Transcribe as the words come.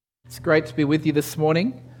It's great to be with you this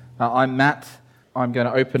morning. I'm Matt. I'm going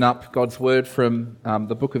to open up God's Word from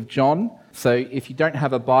the book of John. So if you don't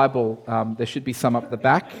have a Bible, there should be some up the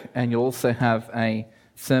back, and you'll also have a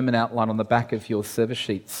sermon outline on the back of your service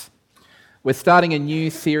sheets. We're starting a new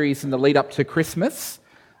series in the lead up to Christmas.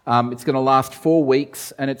 It's going to last 4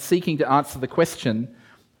 weeks, and it's seeking to answer the question,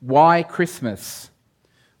 why Christmas?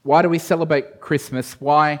 Why do we celebrate Christmas?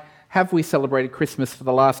 Why have we celebrated Christmas for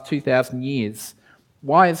the last 2,000 years?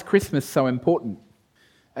 Why is Christmas so important?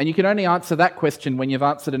 And you can only answer that question when you've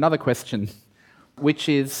answered another question, which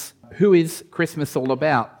is, who is Christmas all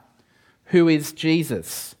about? Who is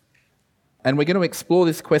Jesus? And we're going to explore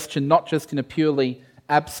this question not just in a purely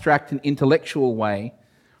abstract and intellectual way.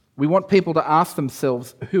 We want people to ask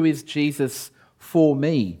themselves, who is Jesus for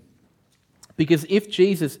me? Because if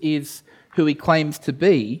Jesus is who he claims to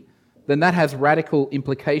be, then that has radical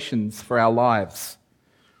implications for our lives.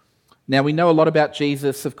 Now, we know a lot about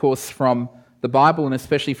Jesus, of course, from the Bible and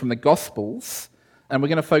especially from the Gospels, and we're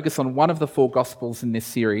going to focus on one of the 4 Gospels in this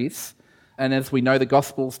series. And as we know, the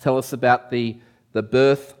Gospels tell us about the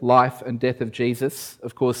birth, life, and death of Jesus.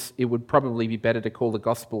 Of course, it would probably be better to call the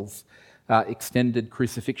Gospels extended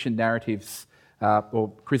crucifixion narratives,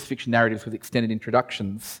 or crucifixion narratives with extended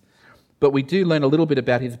introductions. But we do learn a little bit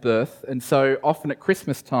about his birth, and so often at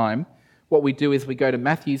Christmas time, what we do is we go to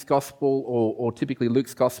Matthew's Gospel or typically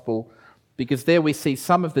Luke's Gospel, because there we see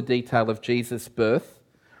some of the detail of Jesus' birth.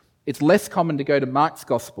 It's less common to go to Mark's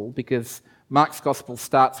Gospel because Mark's Gospel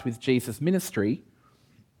starts with Jesus' ministry.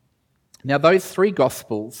 Now, those 3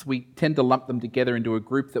 Gospels, we tend to lump them together into a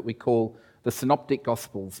group that we call the Synoptic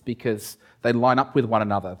Gospels because they line up with one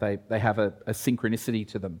another. They have a synchronicity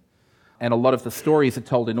to them. And a lot of the stories are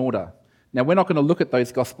told in order. Now, we're not going to look at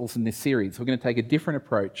those Gospels in this series. We're going to take a different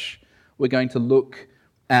approach. We're going to look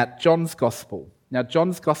at John's Gospel. Now,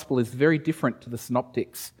 John's Gospel is very different to the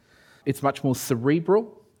Synoptics. It's much more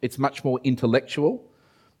cerebral. It's much more intellectual.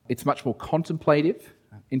 It's much more contemplative.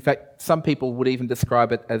 In fact, some people would even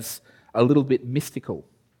describe it as a little bit mystical.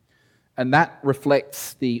 And that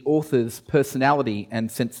reflects the author's personality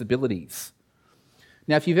and sensibilities.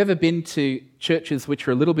 Now, if you've ever been to churches which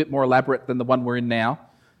are a little bit more elaborate than the one we're in now,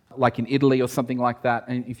 like in Italy or something like that,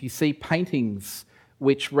 and if you see paintings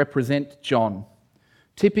which represent John,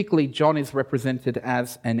 typically John is represented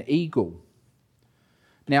as an eagle.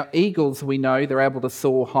 Now, eagles, we know, they're able to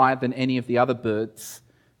soar higher than any of the other birds,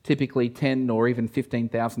 typically 10 or even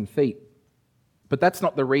 15,000 feet. But that's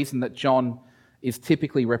not the reason that John is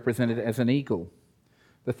typically represented as an eagle.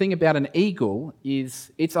 The thing about an eagle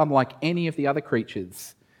is it's unlike any of the other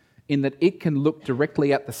creatures in that it can look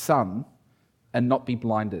directly at the sun and not be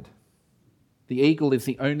blinded. The eagle is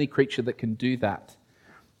the only creature that can do that.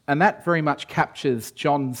 And that very much captures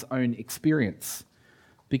John's own experience,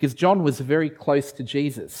 because John was very close to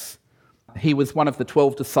Jesus. He was one of the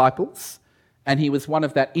 12 disciples, and he was one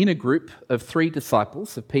of that inner group of 3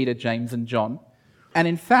 disciples, of Peter, James, and John. And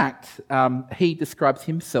in fact, he describes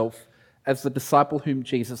himself as the disciple whom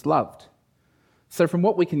Jesus loved. So from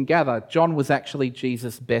what we can gather, John was actually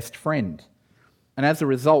Jesus' best friend. And as a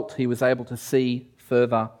result, he was able to see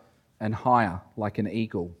further and higher like an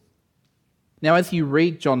eagle. Now, as you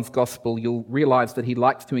read John's Gospel, you'll realise that he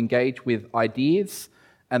likes to engage with ideas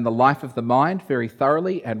and the life of the mind very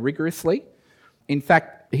thoroughly and rigorously. In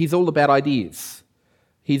fact, he's all about ideas.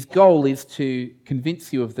 His goal is to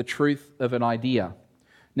convince you of the truth of an idea.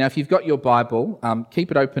 Now, if you've got your Bible,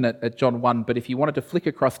 keep it open at John 1, but if you wanted to flick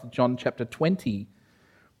across to John chapter 20,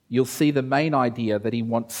 you'll see the main idea that he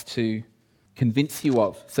wants to convince you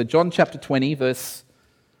of. So John chapter 20, verse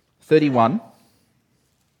 31,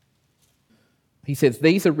 he says,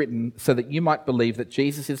 "These are written so that you might believe that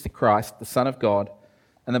Jesus is the Christ, the Son of God,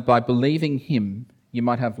 and that by believing him you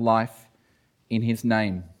might have life in his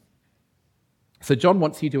name." So John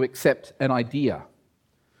wants you to accept an idea.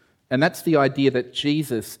 And that's the idea that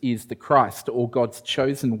Jesus is the Christ, or God's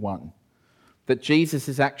chosen one. That Jesus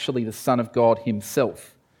is actually the Son of God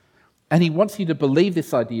himself. And he wants you to believe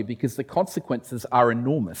this idea because the consequences are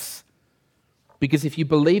enormous. Because if you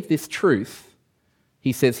believe this truth,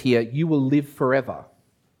 he says here, you will live forever.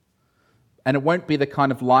 And it won't be the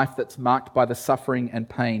kind of life that's marked by the suffering and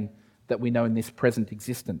pain that we know in this present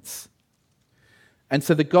existence. And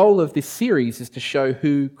so the goal of this series is to show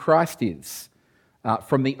who Christ is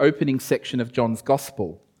from the opening section of John's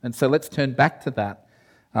Gospel. And so let's turn back to that,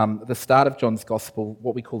 the start of John's Gospel,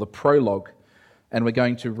 what we call the prologue, and we're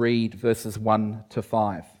going to read verses 1 to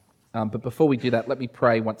 5. But before we do that, let me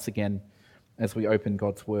pray once again as we open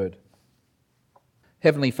God's Word.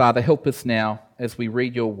 Heavenly Father, help us now as we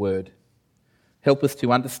read your Word. Help us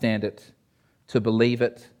to understand it, to believe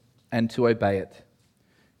it, and to obey it.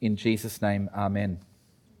 In Jesus' name, amen.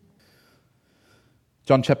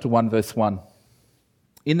 John chapter 1, verse 1.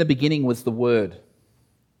 In the beginning was the Word,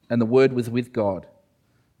 and the Word was with God,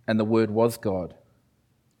 and the Word was God.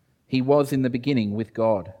 He was in the beginning with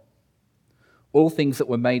God. All things that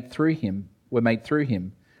were made through him,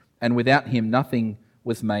 and without him nothing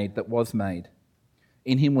was made that was made.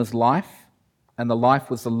 In him was life, and the life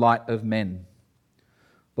was the light of men.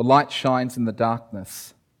 The light shines in the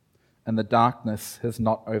darkness, and the darkness has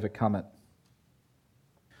not overcome it.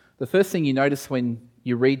 The first thing you notice when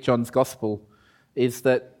you read John's Gospel is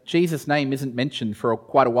that Jesus' name isn't mentioned for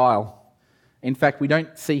quite a while. In fact, we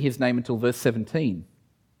don't see his name until verse 17.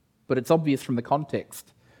 But it's obvious from the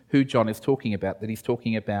context who John is talking about, that he's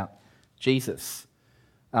talking about Jesus.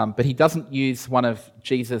 But he doesn't use one of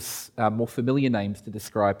Jesus' more familiar names to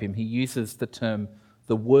describe him. He uses the term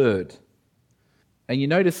the Word. And you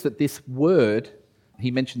notice that this Word,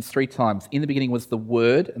 he mentions 3 times. In the beginning was the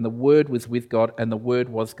Word, and the Word was with God, and the Word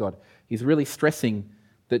was God. He's really stressing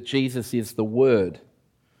that Jesus is the Word.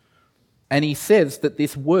 And he says that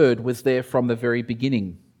this Word was there from the very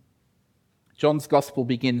beginning. John's Gospel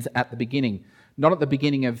begins at the beginning, not at the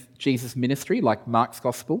beginning of Jesus' ministry like Mark's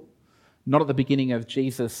Gospel, not at the beginning of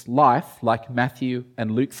Jesus' life like Matthew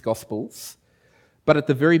and Luke's Gospels, but at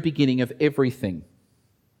the very beginning of everything.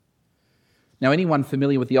 Now, anyone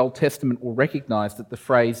familiar with the Old Testament will recognise that the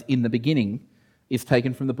phrase "in the beginning" is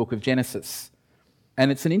taken from the book of Genesis.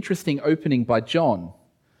 And it's an interesting opening by John.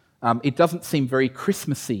 It doesn't seem very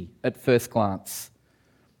Christmassy at first glance,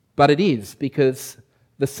 but it is, because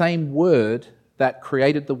the same Word that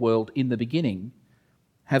created the world in the beginning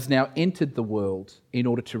has now entered the world in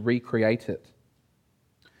order to recreate it.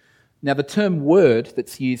 Now, the term word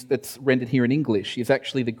that's rendered here in English is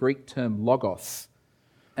actually the Greek term logos.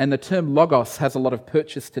 And the term logos has a lot of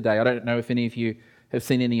purchase today. I don't know if any of you have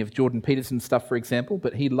seen any of Jordan Peterson's stuff, for example,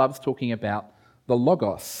 but he loves talking about the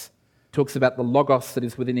logos. He talks about the logos that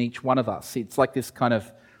is within each one of us. It's like this kind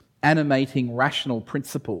of animating, rational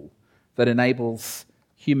principle that enables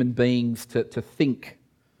human beings to think.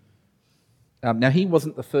 Now, he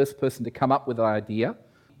wasn't the first person to come up with the idea.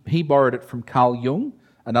 He borrowed it from Carl Jung,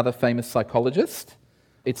 another famous psychologist.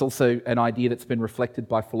 It's also an idea that's been reflected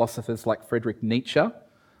by philosophers like Friedrich Nietzsche.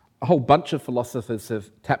 A whole bunch of philosophers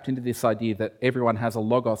have tapped into this idea that everyone has a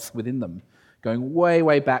logos within them, going way,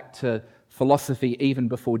 way back to philosophy even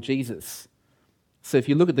before Jesus. So if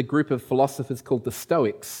you look at the group of philosophers called the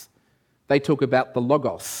Stoics, they talk about the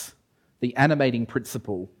logos, the animating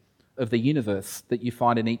principle of the universe that you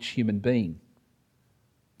find in each human being.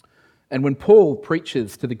 And when Paul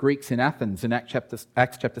preaches to the Greeks in Athens in Acts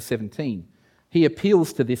chapter 17, he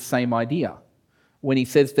appeals to this same idea when he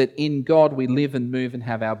says that in God we live and move and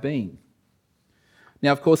have our being.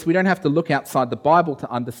 Now, of course, we don't have to look outside the Bible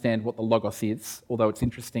to understand what the logos is, although it's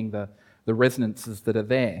interesting the resonances that are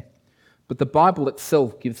there. But the Bible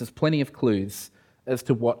itself gives us plenty of clues as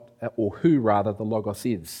to what, or who rather, the logos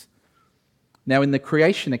is. Now, in the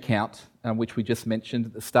creation account, which we just mentioned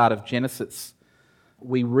at the start of Genesis,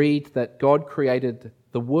 we read that God created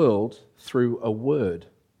the world through a word.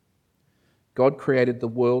 God created the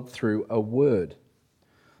world through a word.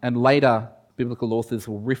 And later, biblical authors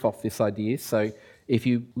will riff off this idea. So if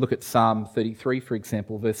you look at Psalm 33, for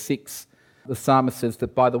example, verse 6, the psalmist says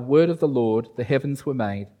that by the word of the Lord the heavens were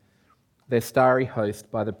made, their starry host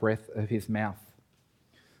by the breath of his mouth.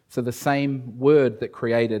 So the same word that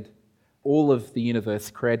created all of the universe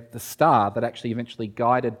created the star that actually eventually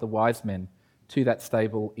guided the wise men to that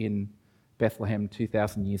stable in Bethlehem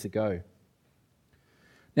 2,000 years ago.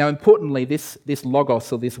 Now, importantly, this logos,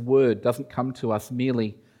 or this word, doesn't come to us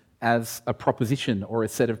merely as a proposition or a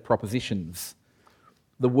set of propositions.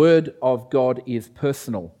 The word of God is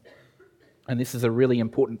personal. And this is a really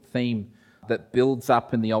important theme that builds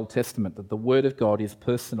up in the Old Testament, that the word of God is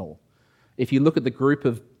personal. If you look at the group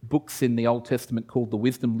of books in the Old Testament called the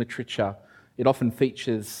wisdom literature, it often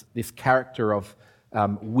features this character of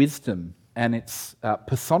wisdom, and it's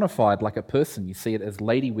personified like a person. You see it as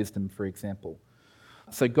Lady Wisdom, for example.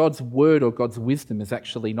 So God's word or God's wisdom is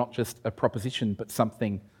actually not just a proposition, but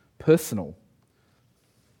something personal.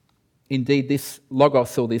 Indeed, this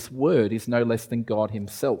logos, or this word, is no less than God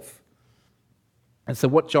himself. And so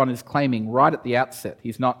what John is claiming right at the outset,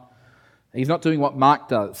 he's not doing what Mark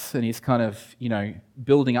does, and he's kind of,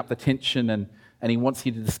 building up the tension and he wants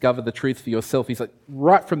you to discover the truth for yourself. He's like,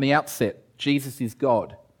 right from the outset, Jesus is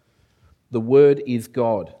God. The Word is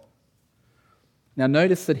God. Now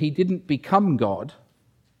notice that he didn't become God,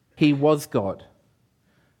 he was God.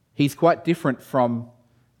 He's quite different from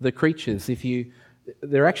the creatures.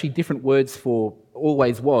 There are actually different words for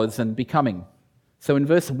always was and becoming. So in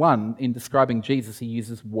verse 1, in describing Jesus, he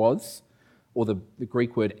uses was, or the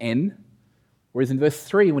Greek word en, whereas in verse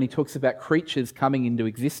 3, when he talks about creatures coming into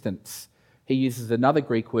existence, he uses another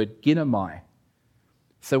Greek word, ginomai.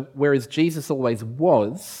 So whereas Jesus always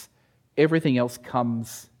was, everything else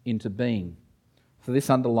comes into being. So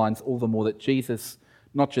this underlines all the more that Jesus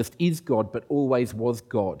not just is God, but always was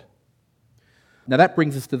God. Now that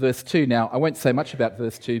brings us to verse 2. Now, I won't say much about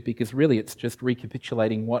verse 2 because really it's just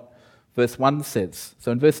recapitulating what verse 1 says.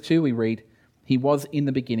 So in verse 2 we read, "He was in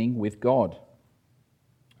the beginning with God."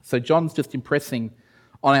 So John's just impressing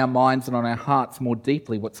on our minds and on our hearts more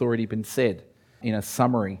deeply what's already been said in a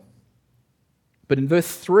summary. But in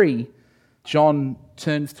verse 3, John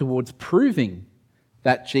turns towards proving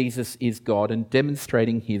that Jesus is God and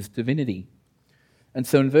demonstrating his divinity. And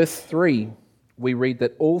so in verse 3, we read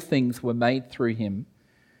that all things were made through him,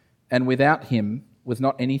 and without him was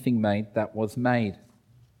not anything made that was made.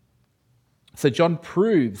 So John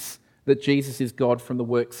proves that Jesus is God from the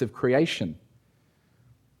works of creation.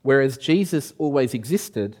 Whereas Jesus always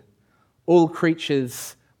existed, all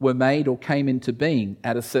creatures were made or came into being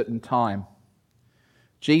at a certain time.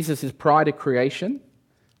 Jesus is prior to creation,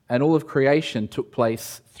 and all of creation took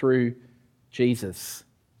place through Jesus.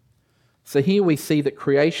 So here we see that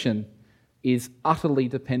creation is utterly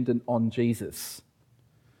dependent on Jesus.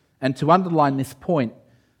 And to underline this point,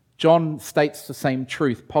 John states the same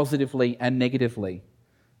truth positively and negatively.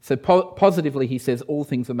 So positively he says all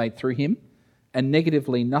things were made through him, and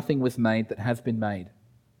negatively nothing was made that has been made.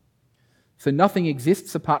 So nothing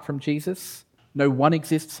exists apart from Jesus. No one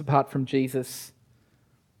exists apart from Jesus.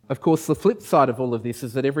 Of course, the flip side of all of this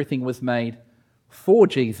is that everything was made for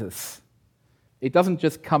Jesus. It doesn't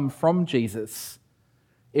just come from Jesus.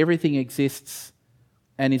 Everything exists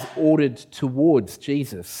and is ordered towards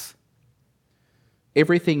Jesus.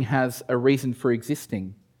 Everything has a reason for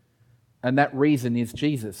existing, and that reason is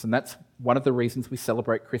Jesus. And that's one of the reasons we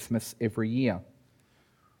celebrate Christmas every year.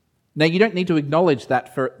 Now, you don't need to acknowledge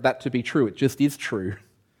that for that to be true. It just is true,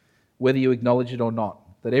 whether you acknowledge it or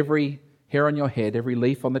not. That every hair on your head, every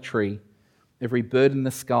leaf on the tree, every bird in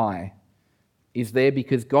the sky is there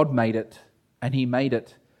because God made it, and he made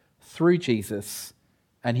it through Jesus,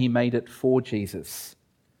 and he made it for Jesus.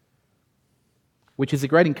 Which is a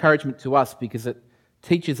great encouragement to us because it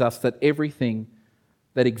teaches us that everything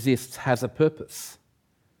that exists has a purpose.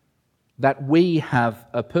 That we have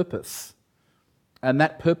a purpose. And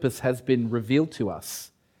that purpose has been revealed to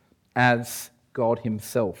us as God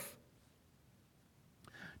himself.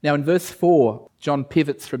 Now in verse 4, John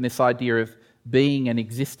pivots from this idea of being and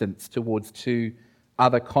existence towards two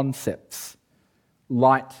other concepts,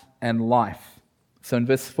 light and life. So in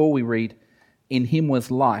verse 4 we read, "In him was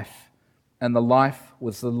life, and the life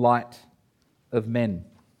was the light of men."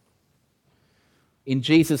 In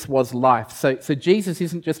Jesus was life. So Jesus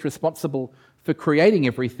isn't just responsible for creating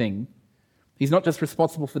everything. He's not just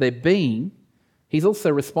responsible for their being. He's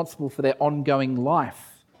also responsible for their ongoing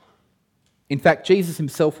life. In fact, Jesus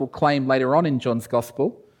himself will claim later on in John's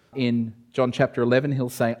Gospel, in John chapter 11, he'll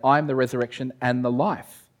say, "I am the resurrection and the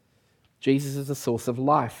life." Jesus is the source of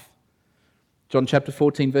life. John chapter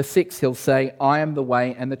 14, verse 6, he'll say, "I am the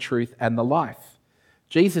way and the truth and the life."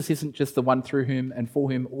 Jesus isn't just the one through whom and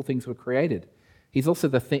for whom all things were created. He's also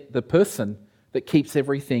the person that keeps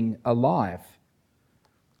everything alive.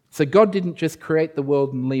 So God didn't just create the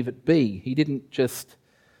world and leave it be. He didn't just,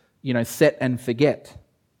 set and forget.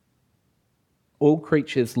 All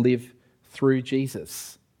creatures live through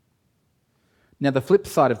Jesus. Now, the flip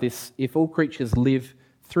side of this, if all creatures live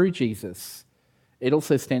through Jesus, it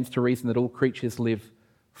also stands to reason that all creatures live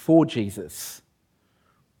for Jesus,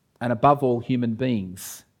 and above all, human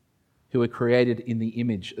beings who are created in the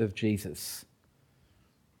image of Jesus.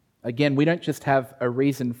 Again, we don't just have a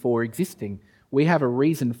reason for existing, we have a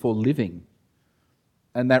reason for living,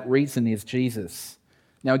 and that reason is Jesus.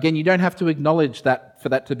 Now again, you don't have to acknowledge that for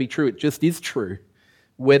that to be true, it just is true,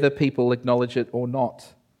 whether people acknowledge it or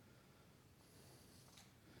not.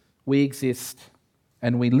 We exist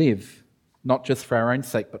and we live, not just for our own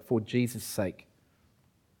sake, but for Jesus' sake.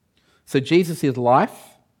 So Jesus is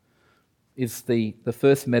life, is the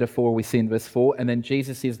first metaphor we see in verse 4, and then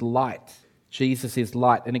Jesus is light. Jesus is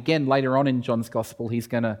light. And again, later on in John's Gospel, he's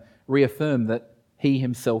going to reaffirm that he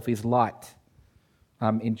himself is light.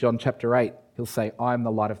 In John chapter 8, he'll say, "I am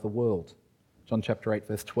the light of the world." John chapter 8,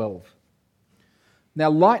 verse 12. Now,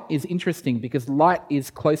 light is interesting because light is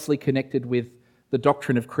closely connected with the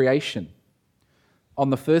doctrine of creation. On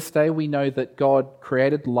the first day, we know that God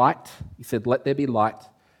created light. He said, "Let there be light,"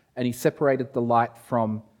 and he separated the light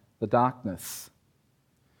from the darkness.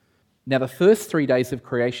 Now, the first 3 days of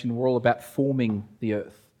creation were all about forming the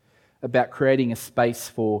earth. about creating a space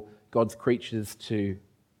for God's creatures to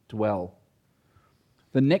dwell.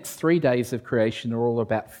 The next 3 days of creation are all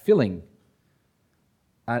about filling.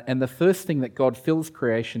 And the first thing that God fills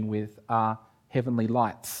creation with are heavenly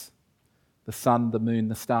lights, the sun, the moon,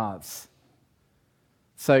 the stars.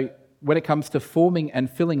 So when it comes to forming and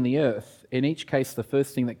filling the earth, in each case, the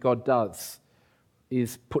first thing that God does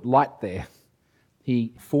is put light there.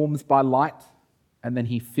 He forms by light, and then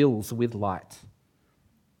he fills with light.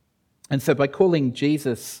 And so by calling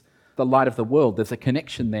Jesus the light of the world, there's a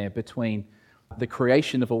connection there between the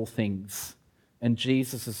creation of all things and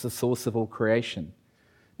Jesus as the source of all creation.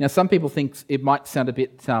 Now, some people think it might sound a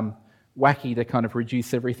bit wacky to kind of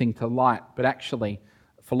reduce everything to light, but actually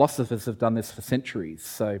philosophers have done this for centuries.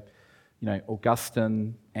 So,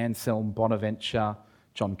 Augustine, Anselm, Bonaventure,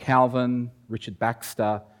 John Calvin, Richard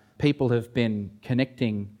Baxter, people have been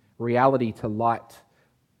connecting reality to light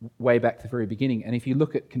way back to the very beginning. And if you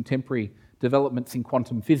look at contemporary developments in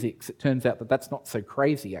quantum physics, it turns out that that's not so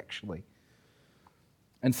crazy, actually.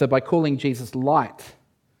 And so by calling Jesus light,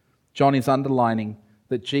 John is underlining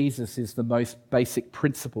that Jesus is the most basic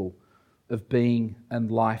principle of being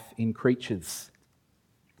and life in creatures.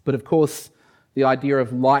 But of course, the idea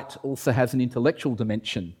of light also has an intellectual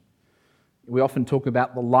dimension. We often talk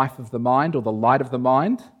about the life of the mind or the light of the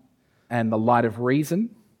mind and the light of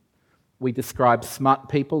reason. We describe smart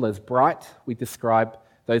people as bright. We describe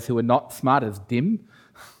those who are not smart as dim.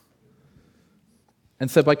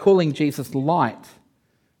 And so by calling Jesus light,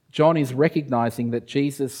 John is recognizing that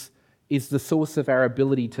Jesus is the source of our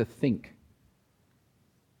ability to think.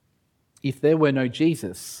 If there were no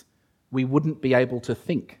Jesus, we wouldn't be able to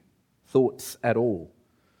think thoughts at all.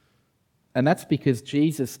 And that's because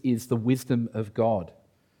Jesus is the wisdom of God.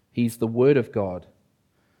 He's the Word of God.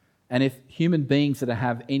 And if human beings are to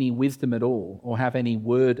have any wisdom at all, or have any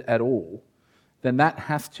word at all, then that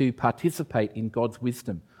has to participate in God's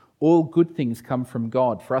wisdom. All good things come from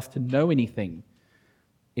God. For us to know anything,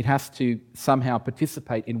 it has to somehow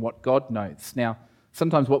participate in what God knows. Now,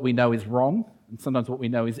 sometimes what we know is wrong, and sometimes what we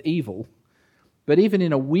know is evil. But even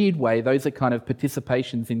in a weird way, those are kind of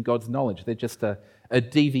participations in God's knowledge. They're just a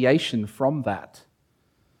deviation from that.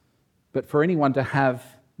 But for anyone to have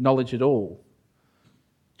knowledge at all,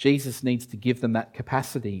 Jesus needs to give them that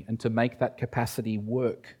capacity and to make that capacity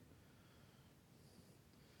work.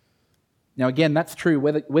 Now again, that's true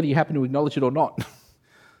whether you happen to acknowledge it or not.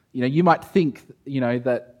 You might think,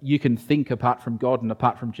 that you can think apart from God and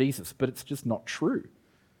apart from Jesus, but it's just not true.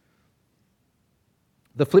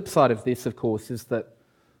 The flip side of this, of course, is that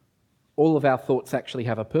all of our thoughts actually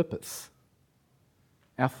have a purpose.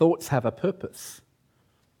 Our thoughts have a purpose.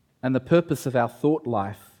 And the purpose of our thought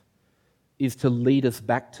life is to lead us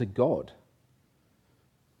back to God,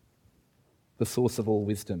 the source of all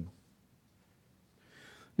wisdom.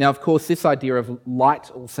 Now, of course, this idea of light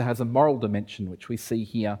also has a moral dimension, which we see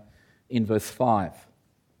here in verse 5.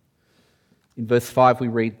 In verse 5 we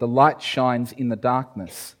read, "The light shines in the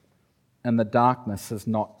darkness, and the darkness has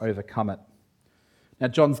not overcome it." Now,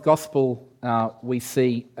 John's Gospel, we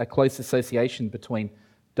see a close association between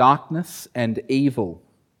darkness and evil.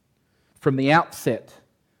 From the outset,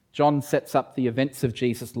 John sets up the events of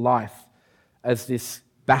Jesus' life as this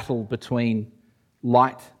battle between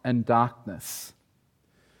light and darkness.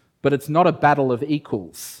 But it's not a battle of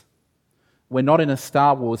equals. We're not in a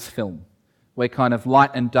Star Wars film where kind of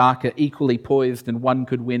light and dark are equally poised and one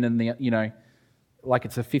could win and like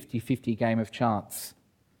it's a 50-50 game of chance.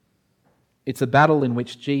 It's a battle in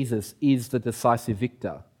which Jesus is the decisive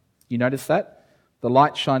victor. You notice that? The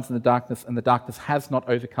light shines in the darkness and the darkness has not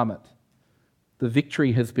overcome it. The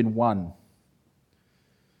victory has been won.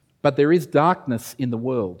 But there is darkness in the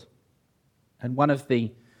world. And one of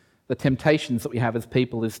the temptations that we have as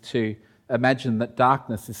people is to imagine that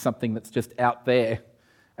darkness is something that's just out there,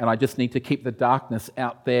 and I just need to keep the darkness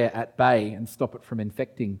out there at bay and stop it from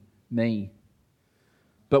infecting me.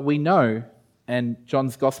 But we know, and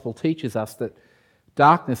John's Gospel teaches us, that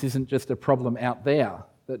darkness isn't just a problem out there,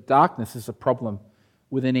 that darkness is a problem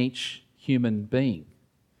within each human being,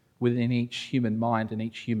 within each human mind and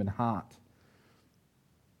each human heart.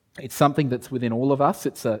 It's something that's within all of us.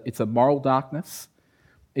 It's a moral darkness.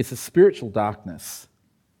 It's a spiritual darkness.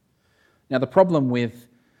 Now, the problem with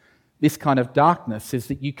this kind of darkness is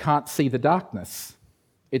that you can't see the darkness.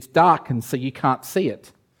 It's dark, and so you can't see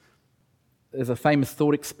it. There's a famous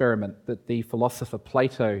thought experiment that the philosopher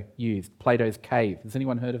Plato used, Plato's cave. Has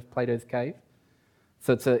anyone heard of Plato's cave?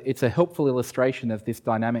 So it's a helpful illustration of this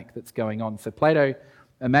dynamic that's going on. So Plato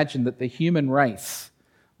imagined that the human race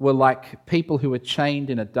were like people who were chained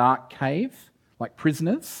in a dark cave, like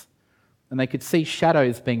prisoners, and they could see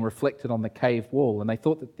shadows being reflected on the cave wall, and they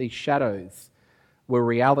thought that these shadows were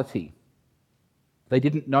reality. They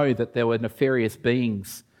didn't know that there were nefarious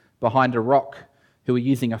beings behind a rock who were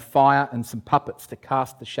using a fire and some puppets to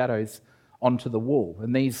cast the shadows onto the wall.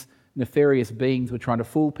 And these nefarious beings were trying to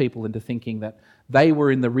fool people into thinking that they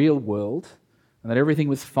were in the real world and that everything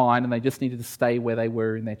was fine and they just needed to stay where they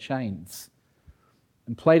were in their chains.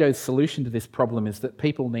 And Plato's solution to this problem is that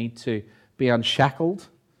people need to be unshackled.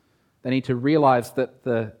 They need to realize that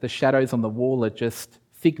the shadows on the wall are just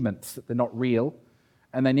figments, that they're not real,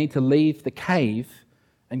 and they need to leave the cave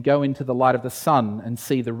and go into the light of the sun and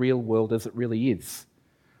see the real world as it really is.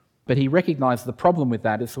 But he recognized the problem with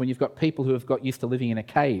that is when you've got people who have got used to living in a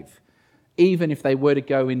cave, even if they were to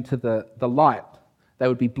go into the light, they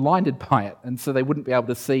would be blinded by it, and so they wouldn't be able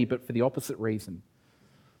to see, but for the opposite reason.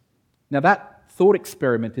 Now that thought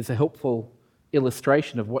experiment is a helpful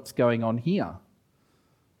illustration of what's going on here.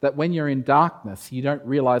 That when you're in darkness, you don't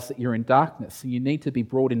realize that you're in darkness, and you need to be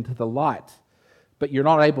brought into the light. But you're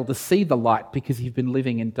not able to see the light because you've been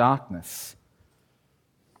living in darkness.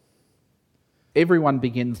 Everyone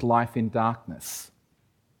begins life in darkness.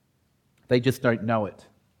 They just don't know it.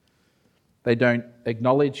 They don't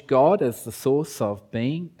acknowledge God as the source of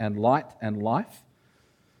being and light and life.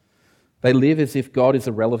 They live as if God is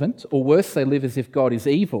irrelevant, or worse, they live as if God is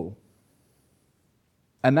evil.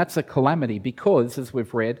 And that's a calamity because, as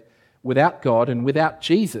we've read, without God and without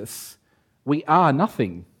Jesus, we are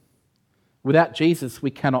nothing. Without Jesus, we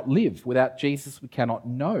cannot live. Without Jesus, we cannot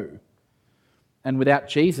know. And without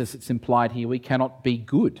Jesus, it's implied here, we cannot be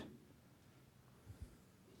good.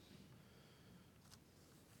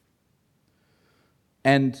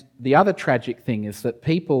 And the other tragic thing is that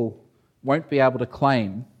people won't be able to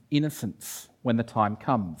claim innocence when the time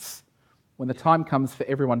comes. When the time comes for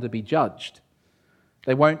everyone to be judged,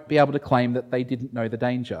 they won't be able to claim that they didn't know the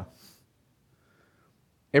danger.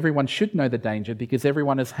 Everyone should know the danger because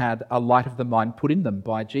everyone has had a light of the mind put in them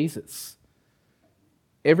by Jesus.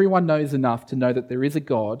 Everyone knows enough to know that there is a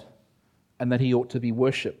God and that he ought to be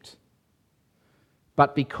worshipped.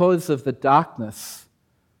 But because of the darkness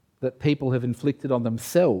that people have inflicted on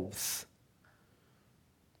themselves,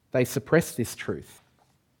 they suppress this truth.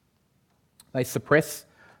 They suppress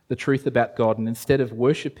the truth about God, and instead of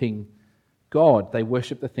worshipping God, they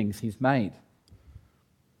worship the things he's made.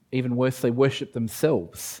 Even worse, they worship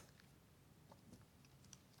themselves.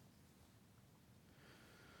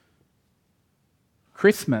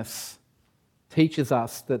 Christmas teaches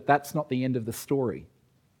us that that's not the end of the story.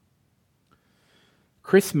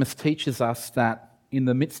 Christmas teaches us that in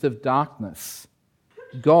the midst of darkness,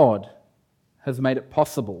 God has made it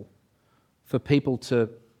possible for people to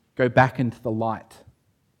go back into the light,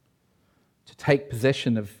 to take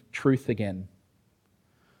possession of truth again.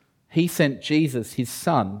 He sent Jesus, his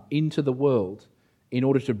Son, into the world in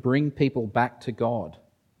order to bring people back to God.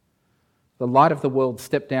 The light of the world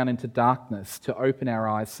stepped down into darkness to open our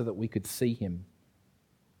eyes so that we could see him.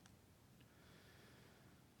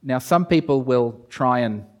 Now, some people will try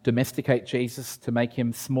and domesticate Jesus to make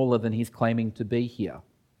him smaller than he's claiming to be here,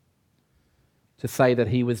 to say that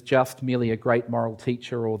he was just merely a great moral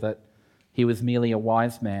teacher or that he was merely a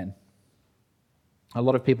wise man. A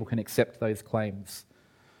lot of people can accept those claims,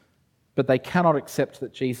 but they cannot accept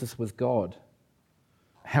that Jesus was God.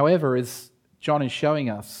 However, as John is showing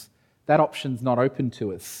us, that option's not open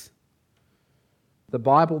to us. The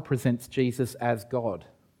Bible presents Jesus as God.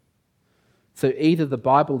 So either the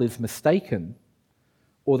Bible is mistaken,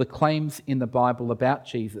 or the claims in the Bible about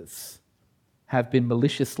Jesus have been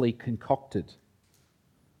maliciously concocted,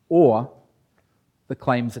 or the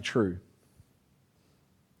claims are true.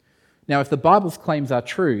 Now, if the Bible's claims are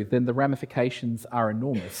true, then the ramifications are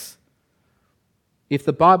enormous. If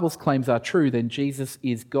the Bible's claims are true, then Jesus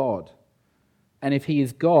is God. And if he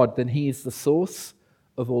is God, then he is the source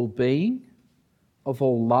of all being, of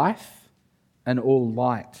all life, and all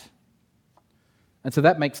light. And so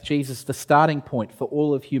that makes Jesus the starting point for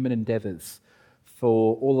all of human endeavours,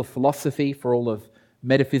 for all of philosophy, for all of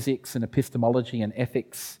metaphysics and epistemology and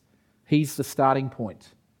ethics. He's the starting point.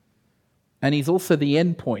 And he's also the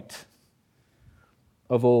end point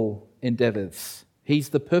of all endeavours. He's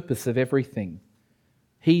the purpose of everything.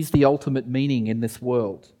 He's the ultimate meaning in this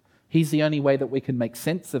world. He's the only way that we can make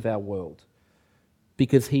sense of our world,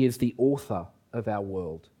 because he is the author of our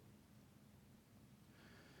world.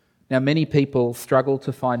 Now, many people struggle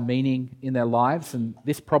to find meaning in their lives, and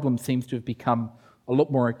this problem seems to have become a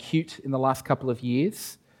lot more acute in the last couple of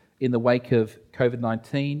years in the wake of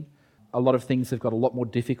COVID-19. A lot of things have got a lot more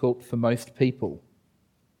difficult for most people.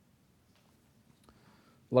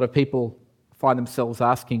 A lot of people find themselves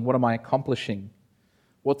asking, what am I accomplishing?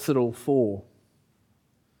 What's it all for?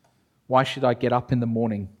 Why should I get up in the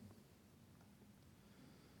morning?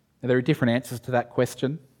 Now, there are different answers to that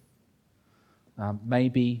question.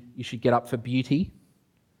 Maybe you should get up for beauty,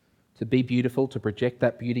 to be beautiful, to project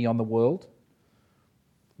that beauty on the world.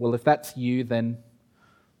 Well, if that's you, then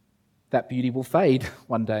that beauty will fade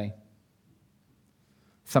one day.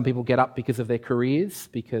 Some people get up because of their careers,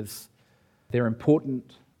 because they're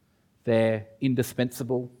important, they're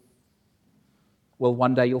indispensable. Well,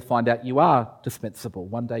 one day you'll find out you are dispensable.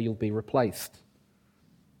 One day you'll be replaced.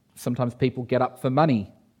 Sometimes people get up for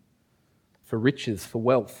money, for riches, for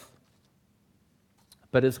wealth.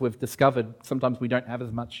 But as we've discovered, sometimes we don't have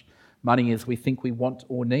as much money as we think we want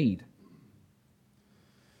or need.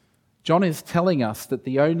 John is telling us that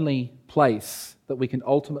the only place that we can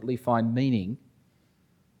ultimately find meaning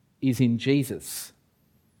is in Jesus.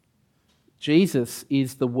 Jesus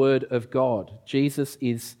is the Word of God. Jesus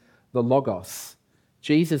is the Logos.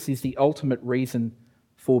 Jesus is the ultimate reason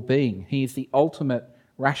for being. He is the ultimate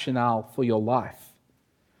rationale for your life.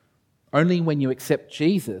 Only when you accept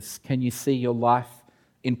Jesus can you see your life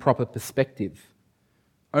in proper perspective.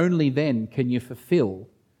 Only then can you fulfill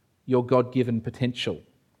your God-given potential.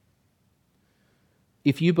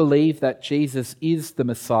 If you believe that Jesus is the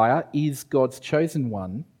Messiah, is God's chosen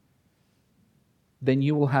one, then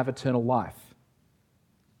you will have eternal life.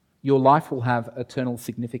 Your life will have eternal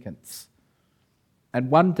significance. And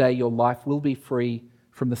one day your life will be free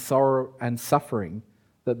from the sorrow and suffering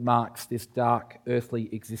that marks this dark earthly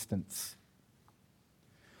existence.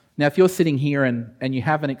 Now, if you're sitting here and you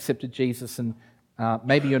haven't accepted Jesus and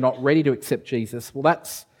maybe you're not ready to accept Jesus, well,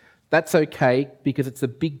 that's okay, because it's a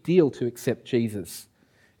big deal to accept Jesus.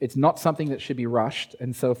 It's not something that should be rushed.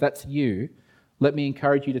 And so if that's you, let me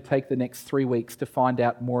encourage you to take the next 3 weeks to find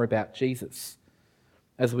out more about Jesus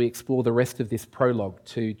as we explore the rest of this prologue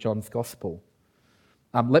to John's Gospel.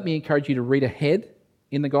 Let me encourage you to read ahead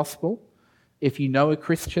in the Gospel. If you know a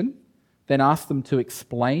Christian, then ask them to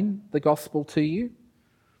explain the Gospel to you.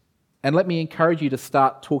 And let me encourage you to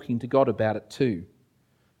start talking to God about it too.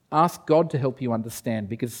 Ask God to help you understand,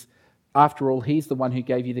 because after all, He's the one who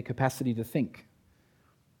gave you the capacity to think.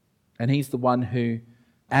 And He's the one who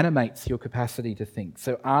animates your capacity to think.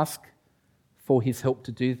 So ask for His help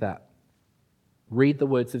to do that. Read the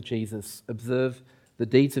words of Jesus, observe the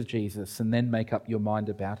deeds of Jesus, and then make up your mind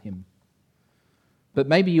about Him. But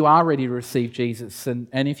maybe you are ready to receive Jesus, and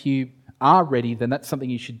if you are ready, then that's something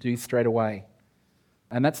you should do straight away.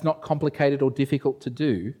 And that's not complicated or difficult to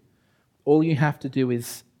do. All you have to do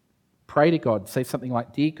is pray to God. Say something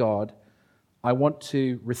like, "Dear God, I want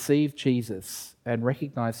to receive Jesus and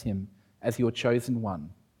recognize Him as your chosen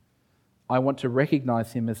one. I want to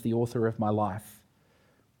recognize Him as the author of my life.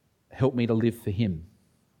 Help me to live for Him."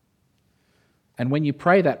 And when you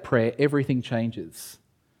pray that prayer, everything changes.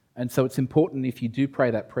 And so it's important, if you do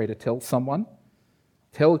pray that prayer, to tell someone.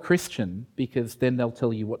 Tell a Christian, because then they'll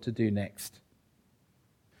tell you what to do next.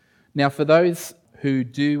 Now, for those who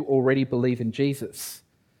do already believe in Jesus,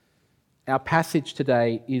 our passage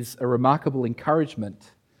today is a remarkable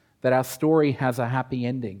encouragement that our story has a happy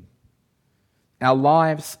ending. Our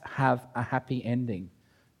lives have a happy ending.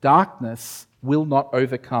 Darkness will not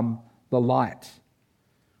overcome the light.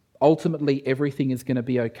 Ultimately, everything is going to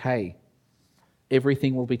be okay.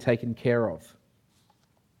 Everything will be taken care of.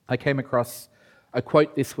 I came across a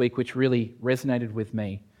quote this week which really resonated with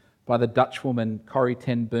me by the Dutch woman Corrie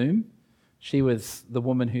ten Boom. She was the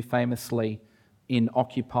woman who famously, in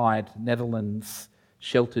occupied Netherlands,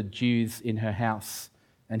 sheltered Jews in her house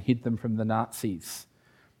and hid them from the Nazis.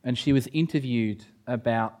 And she was interviewed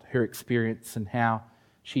about her experience and how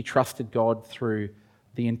she trusted God through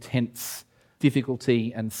the intense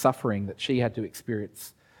difficulty and suffering that she had to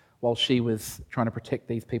experience while she was trying to protect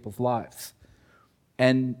these people's lives.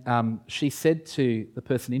 And she said to the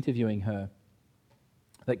person interviewing her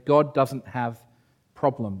that God doesn't have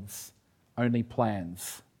problems, only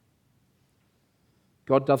plans.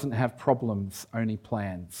 God doesn't have problems, only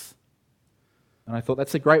plans. And I thought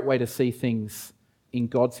that's a great way to see things in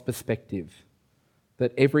God's perspective,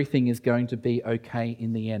 that everything is going to be okay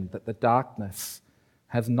in the end, that the darkness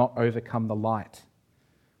has not overcome the light,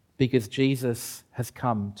 because Jesus has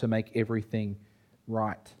come to make everything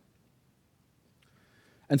right.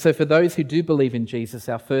 And so for those who do believe in Jesus,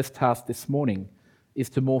 our first task this morning is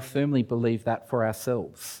to more firmly believe that for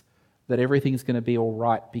ourselves, that everything's going to be all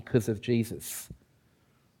right because of Jesus.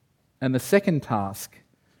 And the second task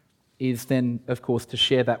is then, of course, to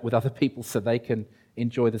share that with other people so they can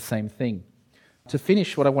enjoy the same thing. To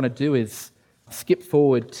finish, what I want to do is skip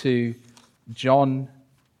forward to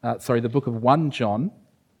the book of 1 John.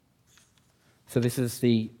 So this is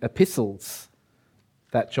the epistles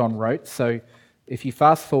that John wrote. So if you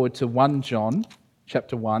fast forward to 1 John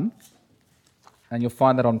chapter 1, and you'll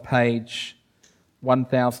find that on page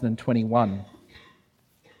 1021.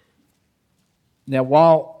 Now,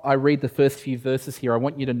 while I read the first few verses here, I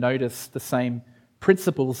want you to notice the same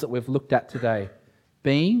principles that we've looked at today.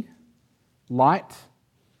 Being, light,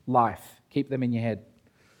 life. Keep them in your head.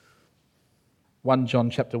 1 John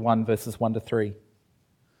chapter 1, verses 1 to 3.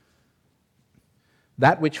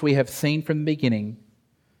 That which we have seen from the beginning,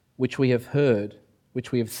 which we have heard,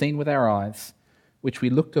 which we have seen with our eyes, which we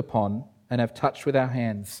looked upon and have touched with our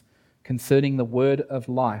hands, concerning the word of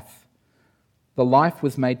life. The life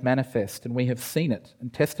was made manifest, and we have seen it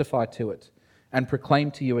and testify to it, and proclaim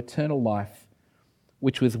to you eternal life,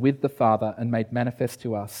 which was with the Father and made manifest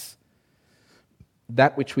to us.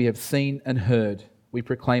 That which we have seen and heard, we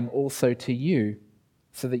proclaim also to you,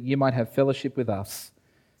 so that you might have fellowship with us.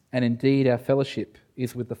 And indeed, our fellowship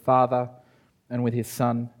is with the Father and with his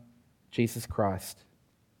Son, Jesus Christ.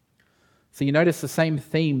 So you notice the same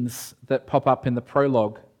themes that pop up in the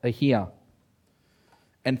prologue are here.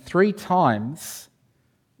 And 3 times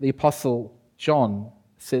the Apostle John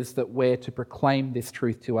says that we're to proclaim this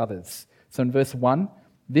truth to others. So in verse 1,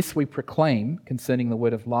 this we proclaim concerning the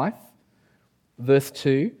word of life. Verse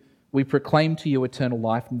 2, we proclaim to you eternal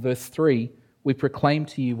life. And verse 3, we proclaim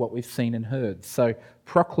to you what we've seen and heard. So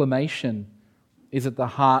proclamation is at the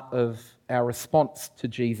heart of our response to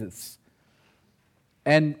Jesus.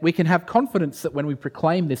 And we can have confidence that when we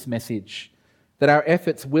proclaim this message, that our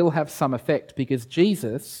efforts will have some effect, because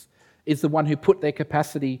Jesus is the one who put their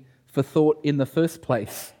capacity for thought in the first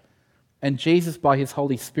place. And Jesus, by his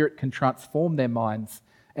Holy Spirit, can transform their minds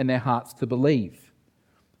and their hearts to believe.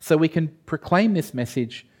 So we can proclaim this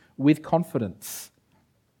message with confidence.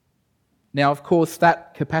 Now, of course,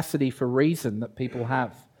 that capacity for reason that people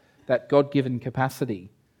have, that God-given capacity,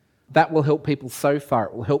 that will help people so far.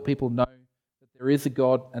 It will help people know that there is a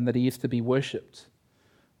God and that he is to be worshipped.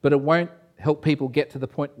 But it won't help people get to the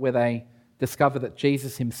point where they discover that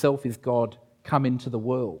Jesus himself is God come into the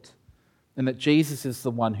world, and that Jesus is the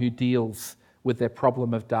one who deals with their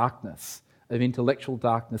problem of darkness, of intellectual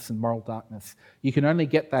darkness and moral darkness. You can only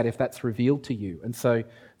get that if that's revealed to you. And so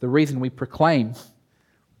the reason we proclaim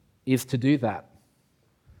is to do that.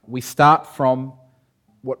 We start from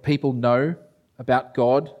what people know about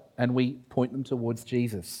God and we point them towards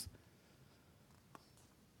Jesus.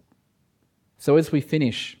 So as we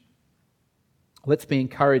finish, let's be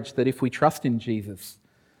encouraged that if we trust in Jesus,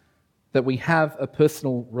 that we have a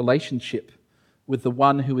personal relationship with the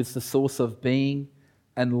one who is the source of being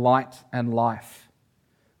and light and life.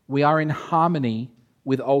 We are in harmony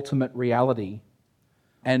with ultimate reality,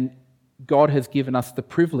 and God has given us the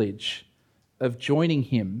privilege of joining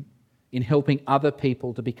him in helping other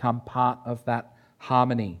people to become part of that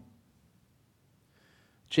harmony.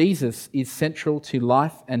 Jesus is central to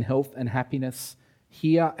life and health and happiness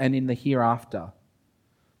here and in the hereafter.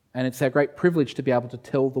 And it's our great privilege to be able to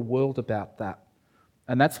tell the world about that.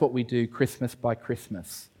 And that's what we do Christmas by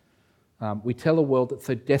Christmas. We tell a world that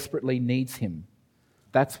so desperately needs him.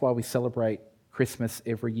 That's why we celebrate Christmas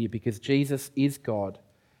every year, because Jesus is God,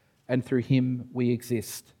 and through him we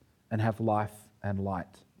exist and have life and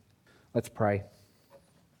light. Let's pray.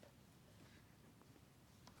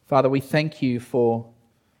 Father, we thank you for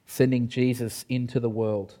sending Jesus into the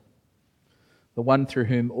world, the one through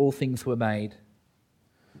whom all things were made,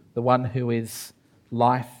 the one who is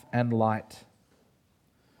life and light.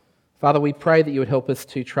 Father, we pray that you would help us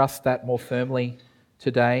to trust that more firmly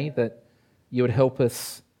today, that you would help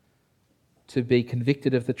us to be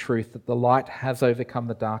convicted of the truth that the light has overcome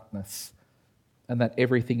the darkness and that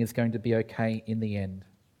everything is going to be okay in the end.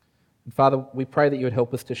 And Father, we pray that you would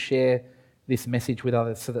help us to share this message with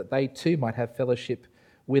others so that they too might have fellowship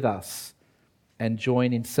with us and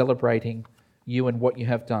join in celebrating you and what you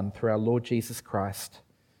have done through our Lord Jesus Christ,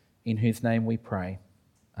 in whose name we pray.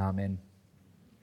 Amen.